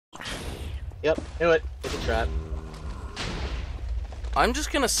Yep, you know what? It's a trap. I'm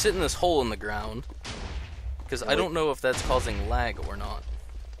just gonna sit in this hole in the ground. Because I don't know if that's causing lag or not.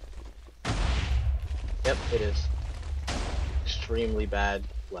 Yep, it is. Extremely bad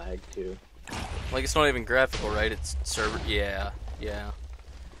lag, too. Like, it's not even graphical, right? It's server... Yeah. I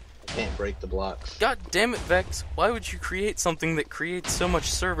can't break the blocks. God damn it, Vex. Why would you create something that creates so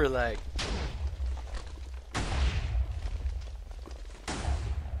much server lag?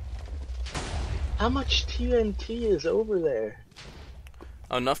 How much TNT is over there?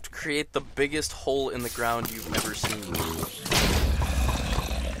 Enough to create the biggest hole in the ground you've ever seen.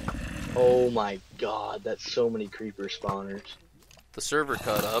 Oh my god, that's so many creeper spawners. The server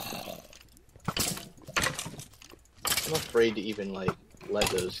cut up. I'm afraid to even, like, let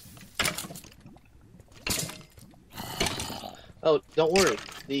those... Oh, don't worry.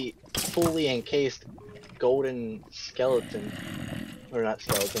 The fully encased golden skeleton, or not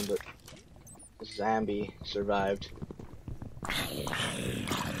skeleton, but zombie survived.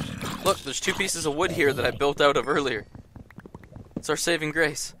 Look, there's 2 pieces of wood here that I built out of earlier. It's our saving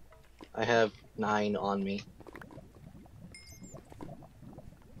grace. I have 9 on me.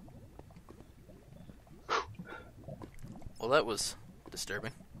 Well, that was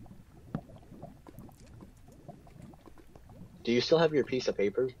disturbing. Do you still have your piece of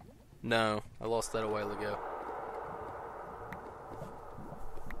paper? No, I lost that a while ago.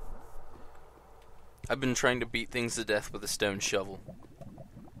 I've been trying to beat things to death with a stone shovel.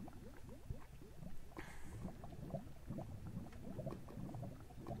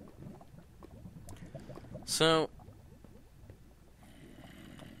 So,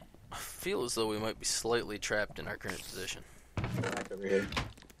 I feel as though we might be slightly trapped in our current position. Back over here.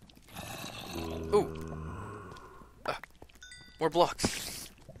 Ooh! More blocks.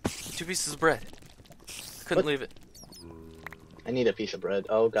 2 pieces of bread. I couldn't leave it. I need a piece of bread.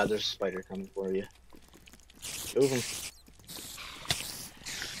 Oh god, there's a spider coming for you. Move him.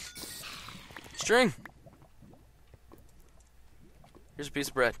 String! Here's a piece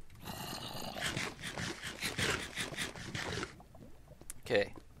of bread.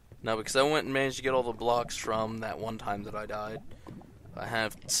 Okay. Now, because I went and managed to get all the blocks from that one time that I died, I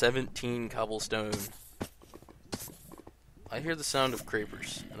have 17 cobblestone. I hear the sound of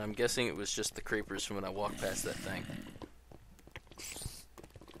creepers, and I'm guessing it was just the creepers from when I walked past that thing.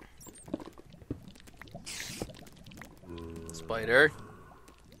 Spider.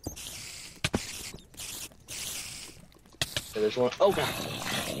 There's one. Oh god!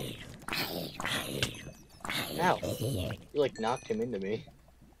 Ow! You like knocked him into me.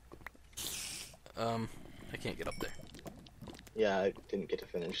 I can't get up there. Yeah, I didn't get to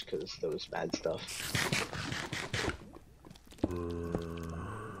finish because that was bad stuff.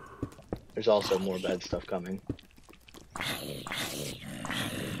 There's also more bad stuff coming.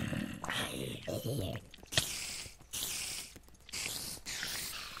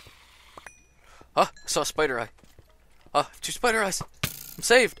 Ah, I saw a spider eye. Ah, 2 spider eyes. I'm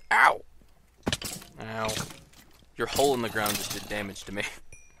saved. Ow! Ow. Your hole in the ground just did damage to me.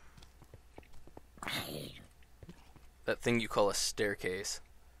 That thing you call a staircase.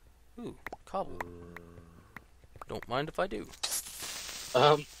 Ooh, cobble. Don't mind if I do.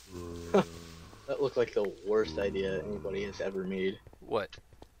 That looked like the worst idea anybody has ever made. What?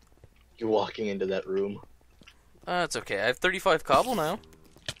 You're walking into that room. It's okay. I have 35 cobble now.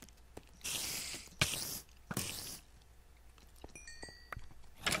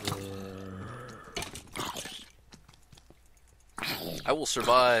 I will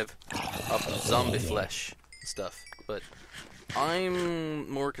survive off of zombie flesh and stuff, but I'm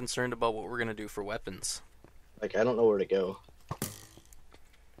more concerned about what we're gonna do for weapons. Like, I don't know where to go.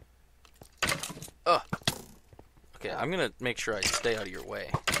 Ugh. Okay, I'm gonna make sure I stay out of your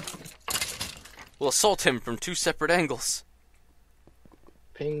way. We'll assault him from 2 separate angles.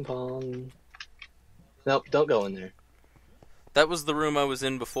 Ping pong. Nope, don't go in there. That was the room I was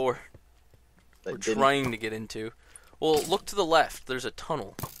in before. That We're didn't- trying to get into. Well, look to the left. There's a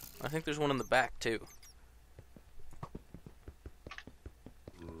tunnel. I think there's one in the back, too.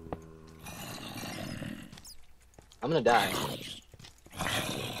 I'm gonna die.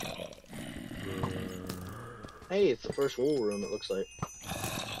 Hey, it's the first wool room, it looks like.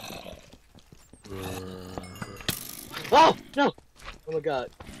 Oh! No! Oh my god.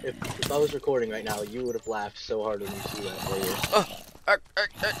 If I was recording right now, you would have laughed so hard when you see that later.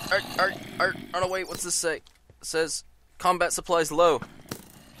 Oh no, wait, what's this say? It says, combat supplies low.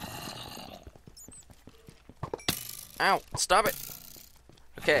 Ow, stop it.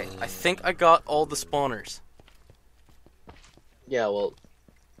 Okay, I think I got all the spawners. Yeah, well,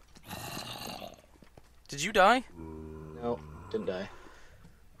 Did you die? no, didn't die.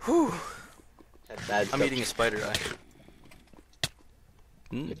 Whew. bad I'm stuff. eating a spider eye.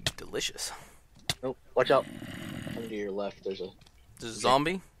 Delicious. Nope. Watch out. Come to your left. There's a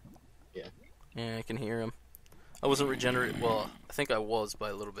zombie? Yeah. Yeah, I can hear him. I wasn't regenerate. Well, I think I was by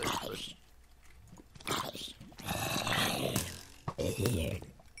a little bit, but...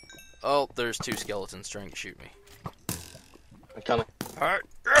 Oh, there's 2 skeletons trying to shoot me. I'm coming. Alright.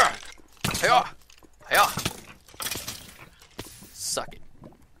 Hiya! Hiya! Suck it.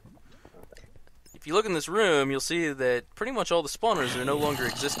 If you look in this room, you'll see that pretty much all the spawners are no longer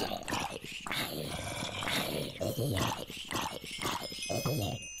existent.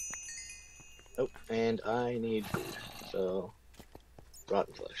 Oh, and I need food. So,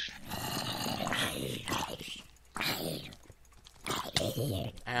 rotten flesh.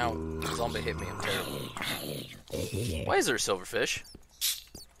 Ow. Zombie hit me. I'm terrible. Why is there a silverfish?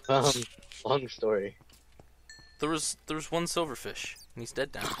 Long story. There was 1 silverfish, and he's dead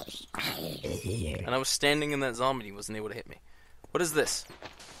now. And I was standing in that zombie, and he wasn't able to hit me. What is this?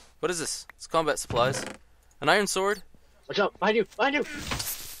 What is this? It's combat supplies. An iron sword? Watch out! Behind you! Behind you!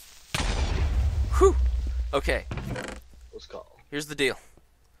 Whew! Okay, Let's call. here's the deal.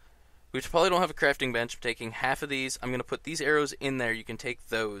 We probably don't have a crafting bench. I'm taking half of these. I'm going to put these arrows in there. You can take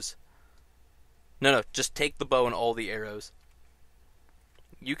those. No, just take the bow and all the arrows.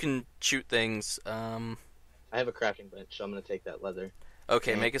 You can shoot things. I have a crafting bench, so I'm gonna take that leather.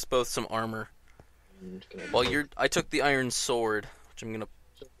 Okay, make us both some armor. Well, I took the iron sword, which I'm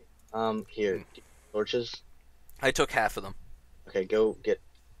gonna... Here. Torches? I took half of them. Okay, go get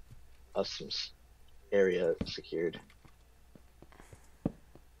us some area secured.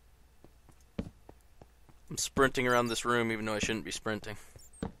 I'm sprinting around this room even though I shouldn't be sprinting.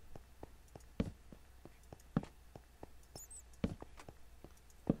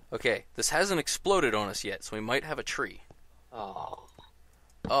 Okay, this hasn't exploded on us yet, so we might have a tree. Oh.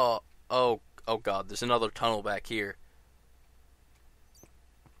 Oh god, there's another tunnel back here.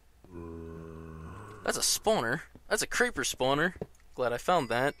 That's a spawner. That's a creeper spawner. Glad I found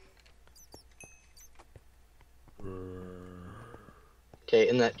that. Okay,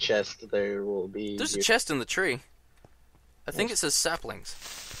 in that chest there will be... There's a chest in the tree. I think it says saplings.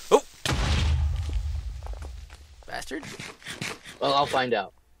 Oh! Bastard. Well, I'll find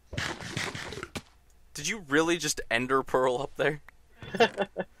out. Did you really just ender pearl up there?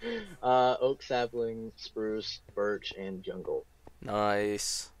 Oak, sapling, spruce, birch, and jungle.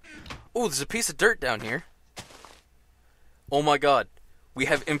 Nice. Oh, there's a piece of dirt down here. Oh my god. We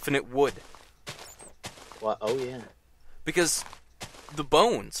have infinite wood. What? Oh, yeah. Because the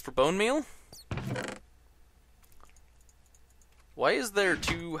bones for bone meal? Why is there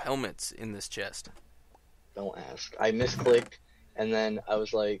 2 helmets in this chest? Don't ask. I misclicked, and then I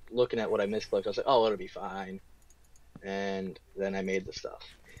was like, looking at what I misclicked, I was like, oh, it'll be fine. And then I made the stuff.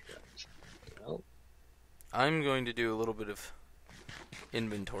 Well, I'm going to do a little bit of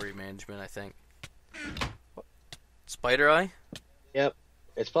inventory management, I think. Spider eye? yep.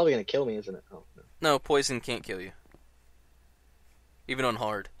 It's probably going to kill me, isn't it? Oh, no. No, poison can't kill you. Even on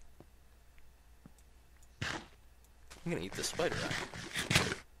hard. I'm gonna eat this spider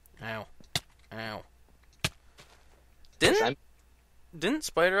eye. Ow. Ow. Didn't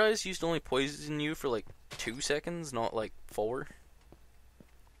spider eyes used to only poison you for like 2 seconds, not like 4?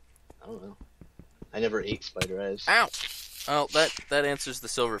 I don't know. I never ate spider eyes. Ow! Oh, that answers the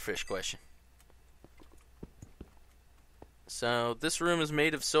silverfish question. So, this room is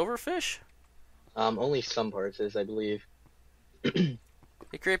made of silverfish? Only some parts is, I believe. Hey,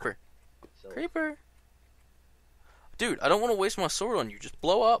 Creeper. So, Creeper. Dude, I don't want to waste my sword on you. Just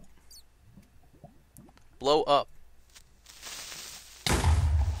blow up. Blow up.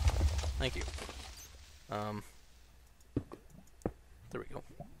 Thank you. There we go.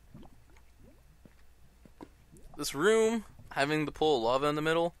 This room, having the pool of lava in the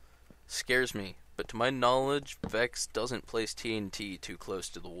middle, scares me. But to my knowledge, Vex doesn't place TNT too close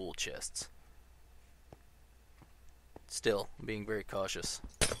to the wool chests. Still, I'm being very cautious.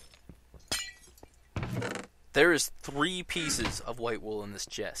 There is 3 pieces of white wool in this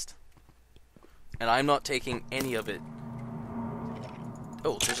chest. And I'm not taking any of it.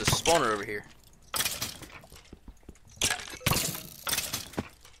 Oh, there's a spawner over here.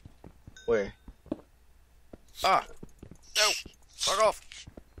 where? Ah! No! Fuck off!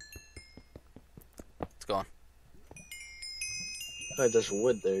 It's gone. Oh, there's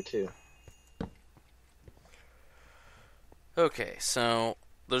wood there, too. Okay, so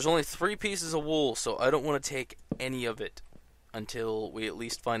there's only 3 pieces of wool, so I don't want to take any of it until we at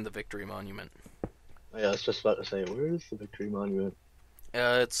least find the victory monument. Oh, yeah, I was just about to say, where is the victory monument?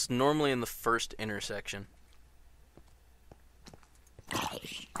 It's normally in the first intersection.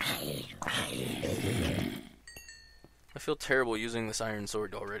 feel terrible using this iron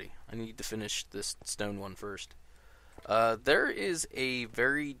sword already. I need to finish this stone one first. There is a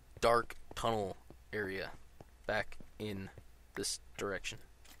very dark tunnel area back in this direction.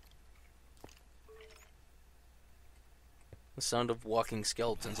 The sound of walking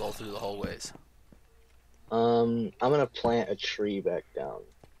skeletons all through the hallways. I'm gonna plant a tree back down.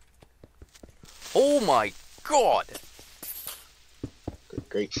 Oh my god!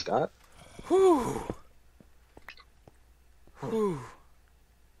 Great Scott. Whew. Whew.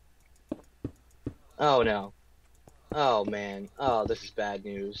 Oh no. Oh man. Oh, this is bad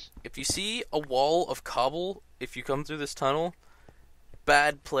news. If you see a wall of cobble, if you come through this tunnel,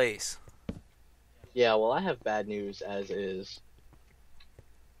 bad place. Yeah, well, I have bad news as is.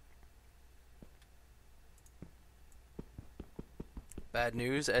 Bad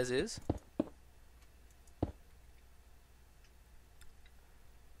news as is.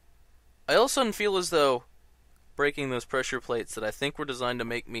 I all of a sudden feel as though breaking those pressure plates that I think were designed to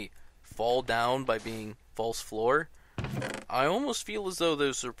make me fall down by being false floor, I almost feel as though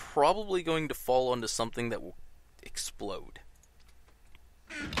those are probably going to fall onto something that will explode.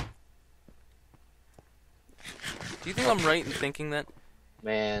 Do you think I'm right in thinking that?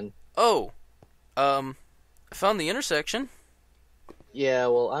 Man. Oh, I found the intersection. Yeah,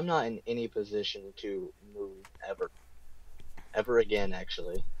 well, I'm not in any position to move ever. Ever again,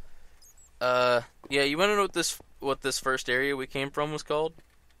 actually. Yeah, you want to know what this first area we came from was called?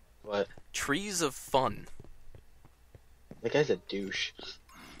 What? Trees of Fun. That guy's a douche.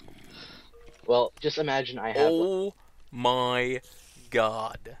 Well, just imagine I have... Oh my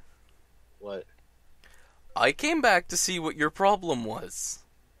god. What? I came back to see what your problem was.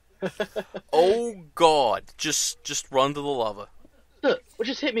 Oh god. Just run to the lava. What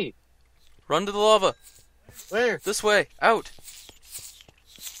just hit me? Run to the lava. Where? This way. Out.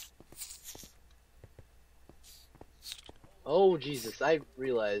 Oh, Jesus. I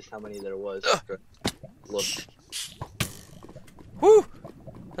realized how many there was. Look. Whew!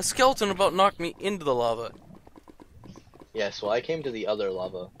 A skeleton about knocked me into the lava. Yes, well, I came to the other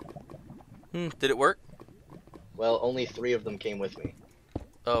lava. Did it work? Well, only 3 of them came with me.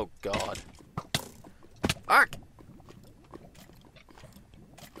 Oh god. Ark!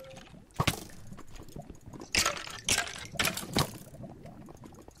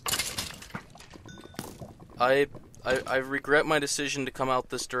 I regret my decision to come out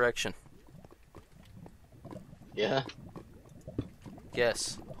this direction. Yeah?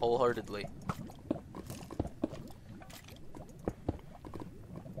 Yes, wholeheartedly.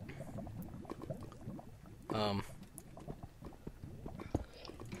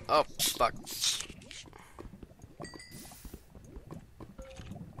 Oh, fuck.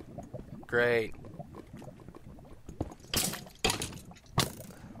 Great.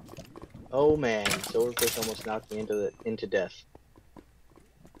 Oh man, Silverfish almost knocked me into death.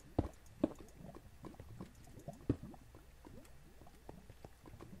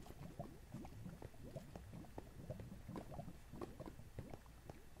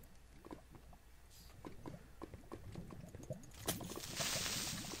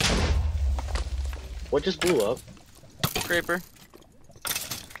 What just blew up? Creeper.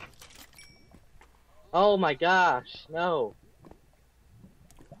 Oh my gosh, no.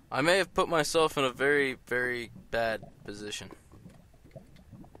 I may have put myself in a very, very bad position.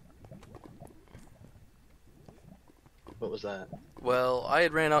 What was that? Well, I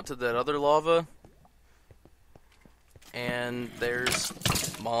had ran out to that other lava, and there's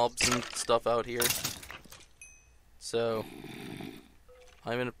mobs and stuff out here. So,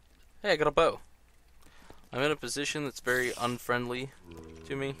 I'm in a... Hey, I got a bow. I'm in a position that's very unfriendly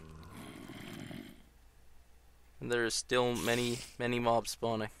to me. And there is still many, many mobs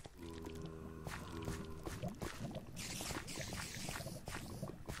spawning.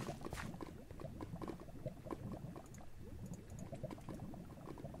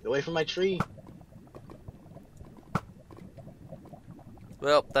 Get away from my tree.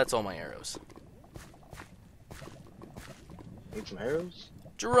 Well, that's all my arrows. Need some arrows?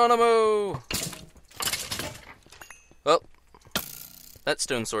 Geronimo! Well, that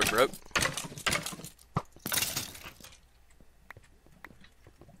stone sword broke.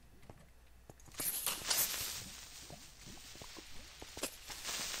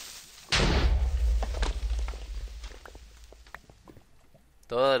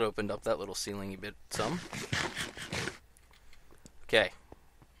 Though that opened up that little ceiling a bit some. Okay.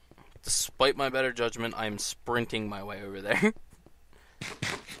 Despite my better judgment, I'm sprinting my way over there.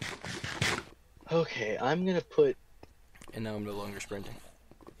 Okay, I'm gonna put And now I'm no longer sprinting.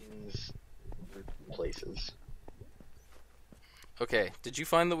 things places. Okay, did you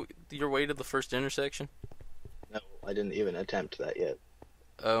find your way to the first intersection? No, I didn't even attempt that yet.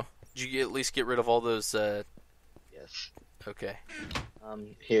 Oh, did you at least get rid of all those? Yes. Okay.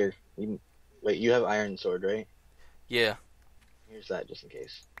 Here. Wait, you have iron sword, right? Yeah. Here's that, just in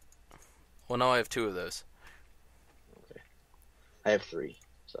case. Well, now I have 2 of those. Okay. I have 3,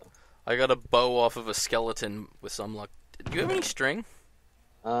 so. I got a bow off of a skeleton with some luck. Do you have any string?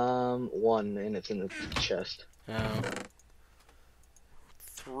 1, and it's in the chest. Oh.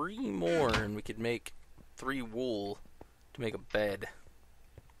 3 more, and we could make 3 wool to make a bed.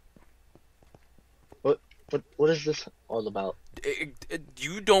 What is this all about?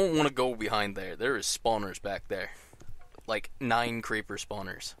 You don't want to go behind there. There is spawners back there. Like 9 creeper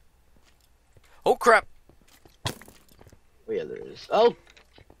spawners. Oh, crap! Oh, yeah, there is. Oh!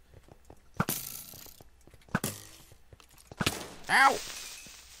 Ow!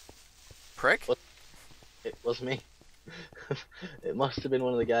 Prick? What? It was me. It must have been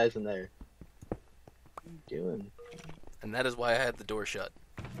one of the guys in there. What are you doing? And that is why I had the door shut.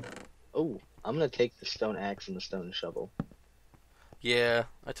 Oh, I'm gonna take the stone axe and the stone shovel. Yeah,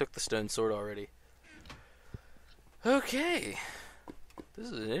 I took the stone sword already. Okay.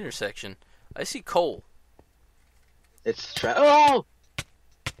 This is an intersection. I see coal. It's oh!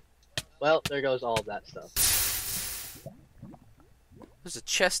 Well, there goes all of that stuff. There's a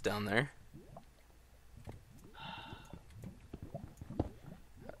chest down there.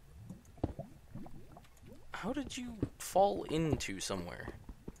 How did you fall into somewhere?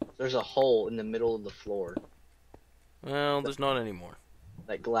 There's a hole in the middle of the floor. Well, there's not anymore.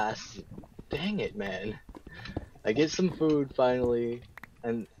 That glass. Dang it, man. I get some food finally,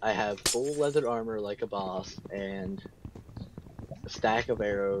 and I have full leather armor like a boss, and a stack of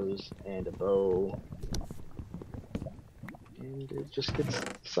arrows, and a bow. And it just gets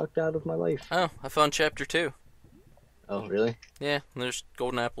sucked out of my life. Oh, I found chapter 2. Oh, really? Yeah, there's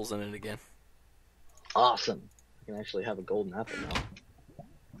golden apples in it again. Awesome. I can actually have a golden apple now.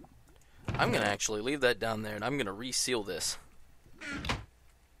 I'm gonna actually leave that down there, and I'm gonna reseal this.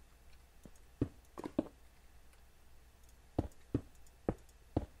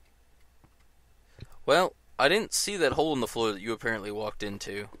 Well, I didn't see that hole in the floor that you apparently walked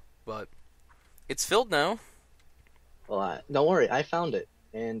into, but it's filled now. Well, don't worry, I found it.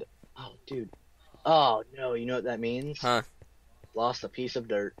 And, oh, dude. Oh, no, you know what that means? Huh. Lost a piece of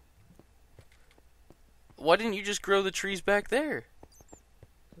dirt. Why didn't you just grow the trees back there?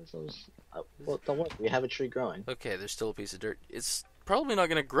 Well, don't worry, we have a tree growing. Okay, there's still a piece of dirt. It's probably not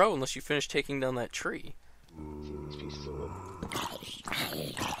going to grow unless you finish taking down that tree. These pieces of wood.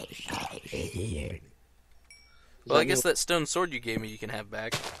 Well, I guess that stone sword you gave me you can have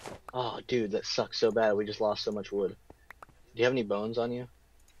back. Oh, dude, that sucks so bad. We just lost so much wood. Do you have any bones on you?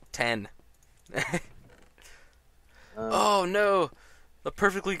 10. Oh, no! A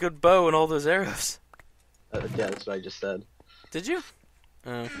perfectly good bow and all those arrows. Yeah, that's what I just said. Did you?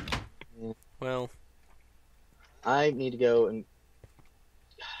 Oh. Yeah. Well. I need to go and...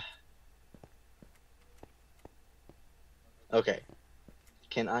 Okay.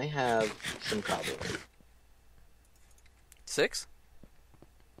 Can I have some cobble? 6?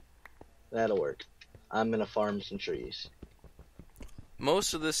 That'll work. I'm gonna farm some trees.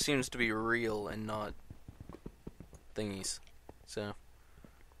 Most of this seems to be real and not thingies. So.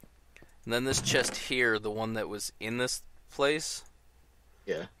 And then this chest here, the one that was in this place,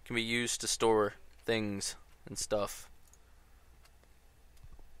 Yeah. can be used to store things and stuff.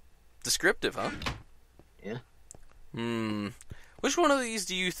 Descriptive, huh? Yeah. Which one of these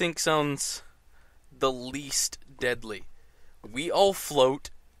do you think sounds the least deadly? We All Float,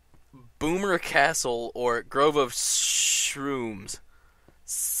 Boomer Castle, or Grove of Shrooms?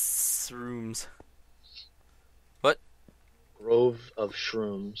 Shrooms. What? Grove of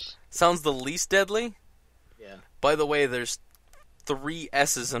Shrooms. Sounds the least deadly? Yeah. By the way, there's 3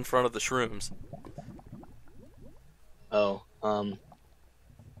 S's in front of the shrooms. Oh, none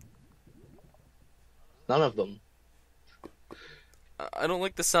of them. I don't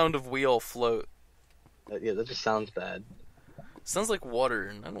like the sound of We All Float. Yeah, that just sounds bad. Sounds like water,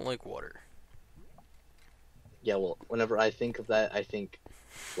 and I don't like water. Yeah, well, whenever I think of that, I think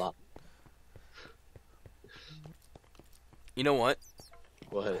flop. You know what?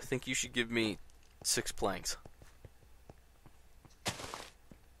 I What? think you should give me 6 planks.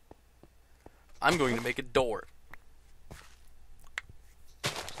 I'm going to make a door.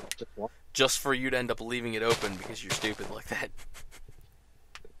 Just one? Just for you to end up leaving it open because you're stupid like that.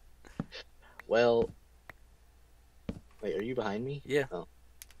 Well, wait, are you behind me? Yeah. Oh.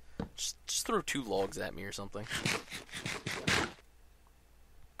 Just throw 2 logs at me or something.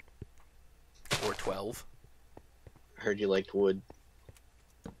 Or 12. I heard you liked wood.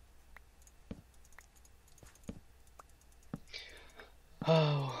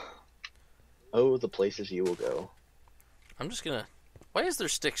 Oh, oh, the places you will go. I'm just gonna... Why is there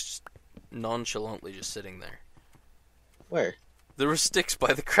sticks just nonchalantly just sitting there? Where? There were sticks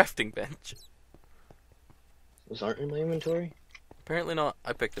by the crafting bench. Those aren't in my inventory? Apparently not.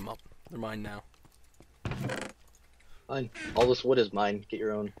 I picked them up. They're mine now. Fine. All this wood is mine. Get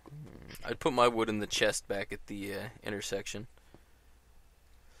your own. I'd put my wood in the chest back at the intersection.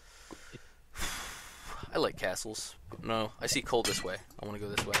 I like castles. No, I see coal this way. I want to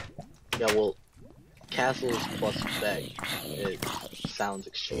go this way. Yeah, well, castles plus beg. It sounds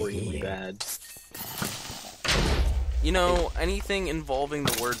extremely bad. You know, anything involving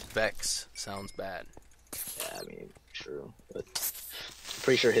the word Vex sounds bad. Yeah, I mean, true. But I'm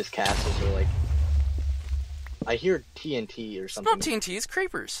pretty sure his castles are like... I hear TNT or something. It's not TNT, it's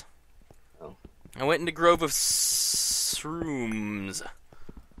creepers. Oh. I went into Grove of Shrooms.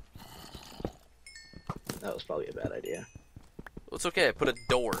 That was probably a bad idea. Well, it's okay, I put a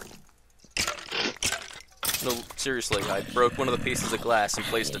door. No, seriously, I broke one of the pieces of glass and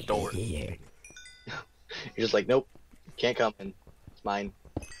placed a door. You're just like, nope, can't come in. It's mine.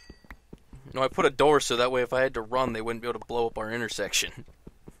 No, I put a door so that way if I had to run, they wouldn't be able to blow up our intersection.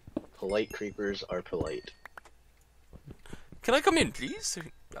 Polite creepers are polite. Can I come in, please?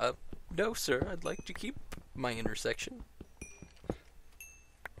 No, sir, I'd like to keep my intersection.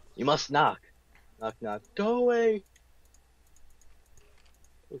 You must knock. Knock, knock. Go away!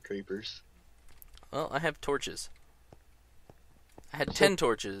 Oh, creepers. Well, I have torches. I had 10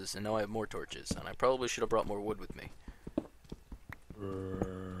 torches, and now I have more torches, and I probably should have brought more wood with me.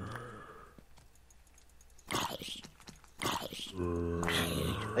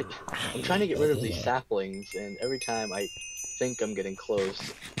 I'm trying to get rid of these saplings, and every time I think I'm getting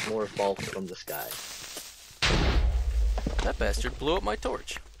close, more fall from the sky. That bastard blew up my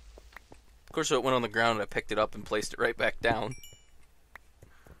torch. Of course, so it went on the ground, and I picked it up and placed it right back down.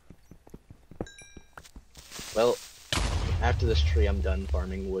 Well, after this tree, I'm done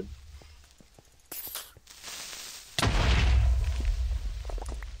farming wood.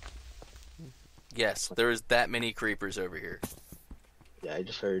 Yes, there is that many creepers over here. Yeah, I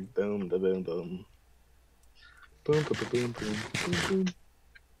just heard boom, ba boom, boom. Boom, ba boom, boom, boom,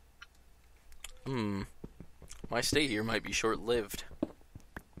 boom. My stay here might be short-lived.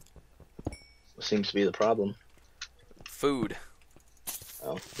 Seems to be the problem. Food.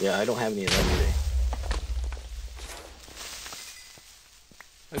 Oh, yeah, I don't have any of that today.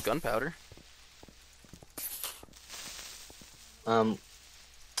 Gunpowder.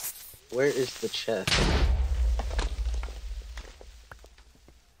 Where is the chest?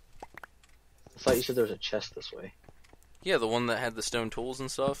 I thought you said there was a chest this way. Yeah, the one that had the stone tools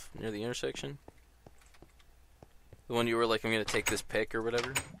and stuff near the intersection. The one you were like, I'm gonna take this pick or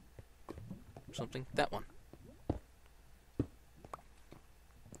whatever. Or something. That one.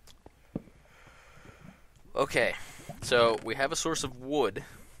 Okay, so we have a source of wood.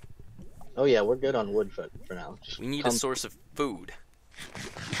 Oh yeah, we're good on wood for now. Just We need a source of food.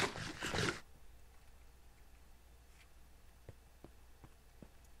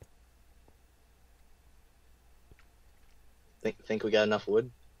 Think we got enough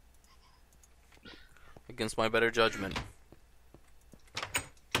wood? Against my better judgment.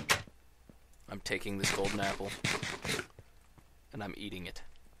 I'm taking this golden apple. And I'm eating it.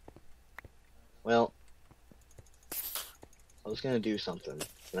 Well, I was gonna do something,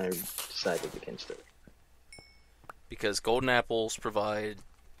 and I decided against it. Because golden apples provide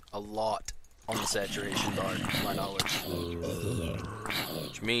a lot on the saturation bar, to my knowledge.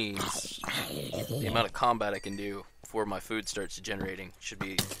 Which means the amount of combat I can do before my food starts generating should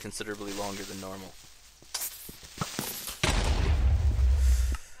be considerably longer than normal.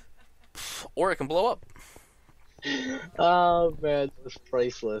 Or it can blow up. Oh man, that's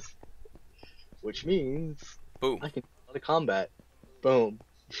priceless. Which means Boom. I can do a lot of combat. Boom.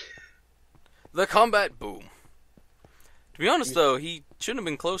 The combat boom. To be honest though, he shouldn't have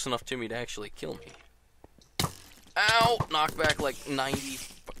been close enough to me to actually kill me. Ow! Knocked back like 90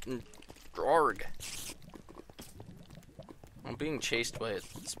 fucking Grarg. I'm being chased by a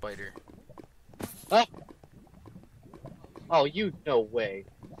spider. Ah! Oh, you no way.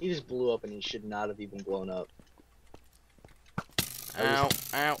 He just blew up and he should not have even blown up. Ow,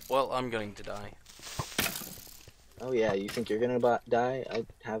 ow. Well, I'm going to die. Oh yeah, you think you're gonna die? I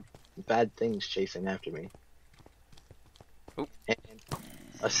have bad things chasing after me. Oop. And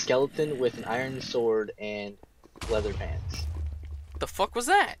a skeleton with an iron sword and leather pants. The fuck was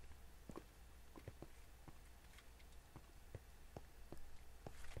that?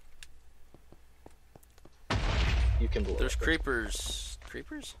 You can blow There's it. creepers.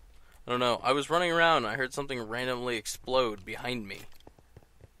 Creepers? I don't know. I was running around and I heard something randomly explode behind me.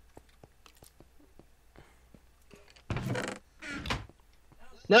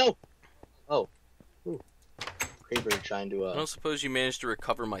 No! Oh. Ooh. Creeper trying to, I don't suppose you managed to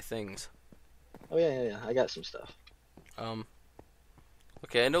recover my things. Oh, yeah. I got some stuff.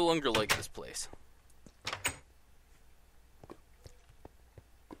 Okay, I no longer like this place.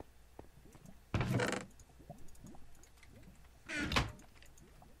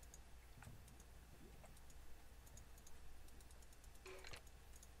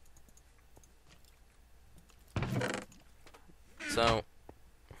 So,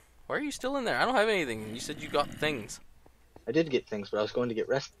 why are you still in there? I don't have anything. You said you got things. I did get things, but I was going to get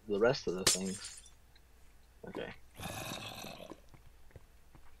the rest of the things. Okay.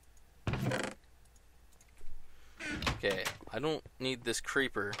 Okay, I don't need this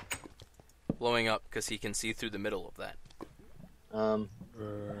creeper blowing up because he can see through the middle of that.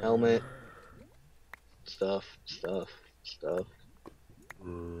 Helmet. Stuff.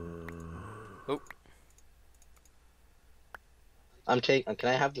 Oh. Can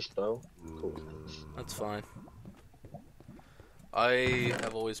I have this bow? Cool, thanks. That's fine. I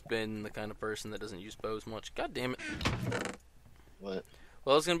have always been the kind of person that doesn't use bows much. God damn it. What?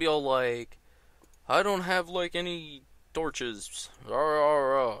 Well, it's gonna be all like, I don't have like any torches,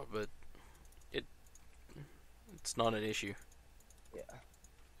 but it's not an issue. Yeah.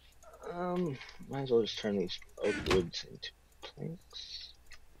 Might as well just turn these oak woods into planks.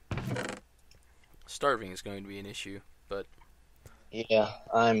 Starving is going to be an issue, but Yeah,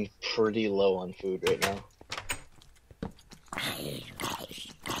 I'm pretty low on food right now.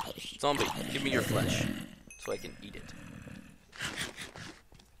 zombie, give me your flesh so I can eat it.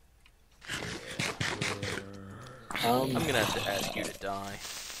 I'm gonna have to ask you to die.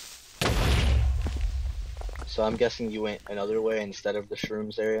 So I'm guessing you went another way instead of the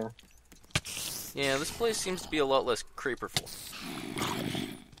shrooms area? Yeah, this place seems to be a lot less creeperful.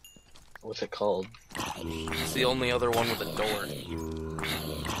 What's it called? It's the only other one with a door.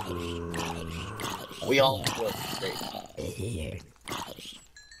 We all look great.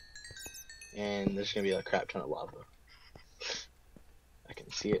 And there's gonna be a crap ton of lava. I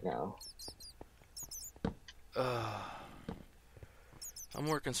can see it now. I'm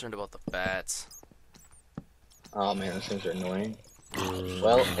more concerned about the bats. Oh man, those things are annoying.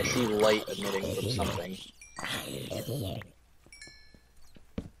 Well, I see light emitting from something.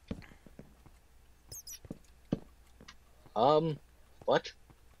 What?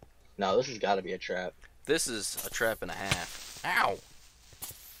 No, this has got to be a trap. This is a trap and a half. Ow!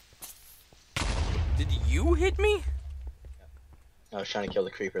 Did you hit me? I was trying to kill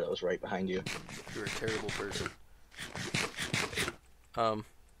the creeper that was right behind you. You're a terrible person.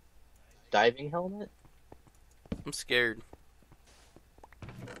 Diving helmet? I'm scared.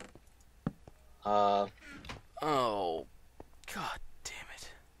 Oh, god damn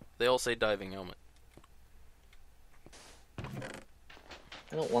it. They all say diving helmet.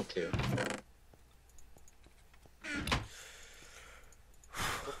 I don't want to.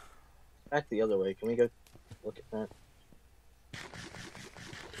 Back the other way. Can we go look at that?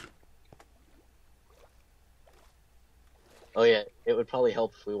 Oh yeah, it would probably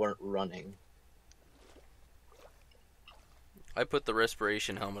help if we weren't running. I put the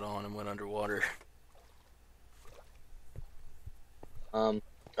respiration helmet on and went underwater.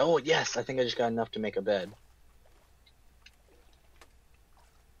 Oh yes, I think I just got enough to make a bed.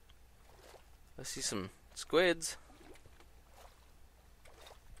 I see some squids.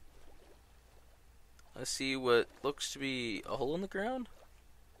 I see what looks to be a hole in the ground.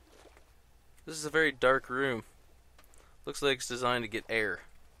 This is a very dark room. Looks like it's designed to get air.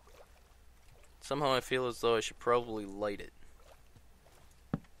 Somehow I feel as though I should probably light it.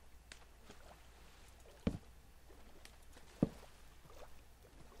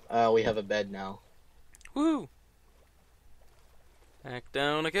 We have a bed now. Woo! Back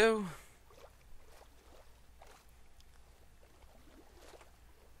down I go.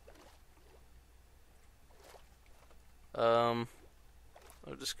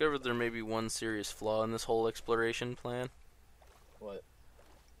 I've discovered there may be one serious flaw in this whole exploration plan. What?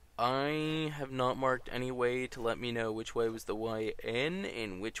 I have not marked any way to let me know which way was the way in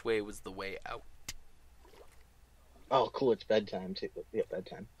and which way was the way out. Oh, cool! It's bedtime too. Yeah,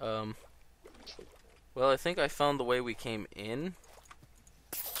 bedtime. Well, I think I found the way we came in,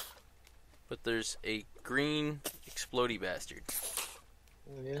 but there's a green explodey bastard.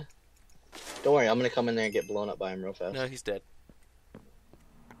 Oh yeah. Don't worry, I'm gonna come in there and get blown up by him real fast. No, he's dead.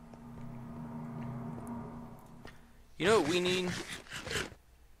 You know what we need?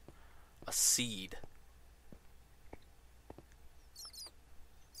 A seed.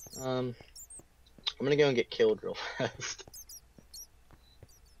 I'm gonna go and get killed real fast.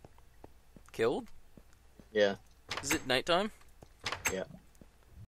 Killed? Yeah. Is it nighttime? Yeah.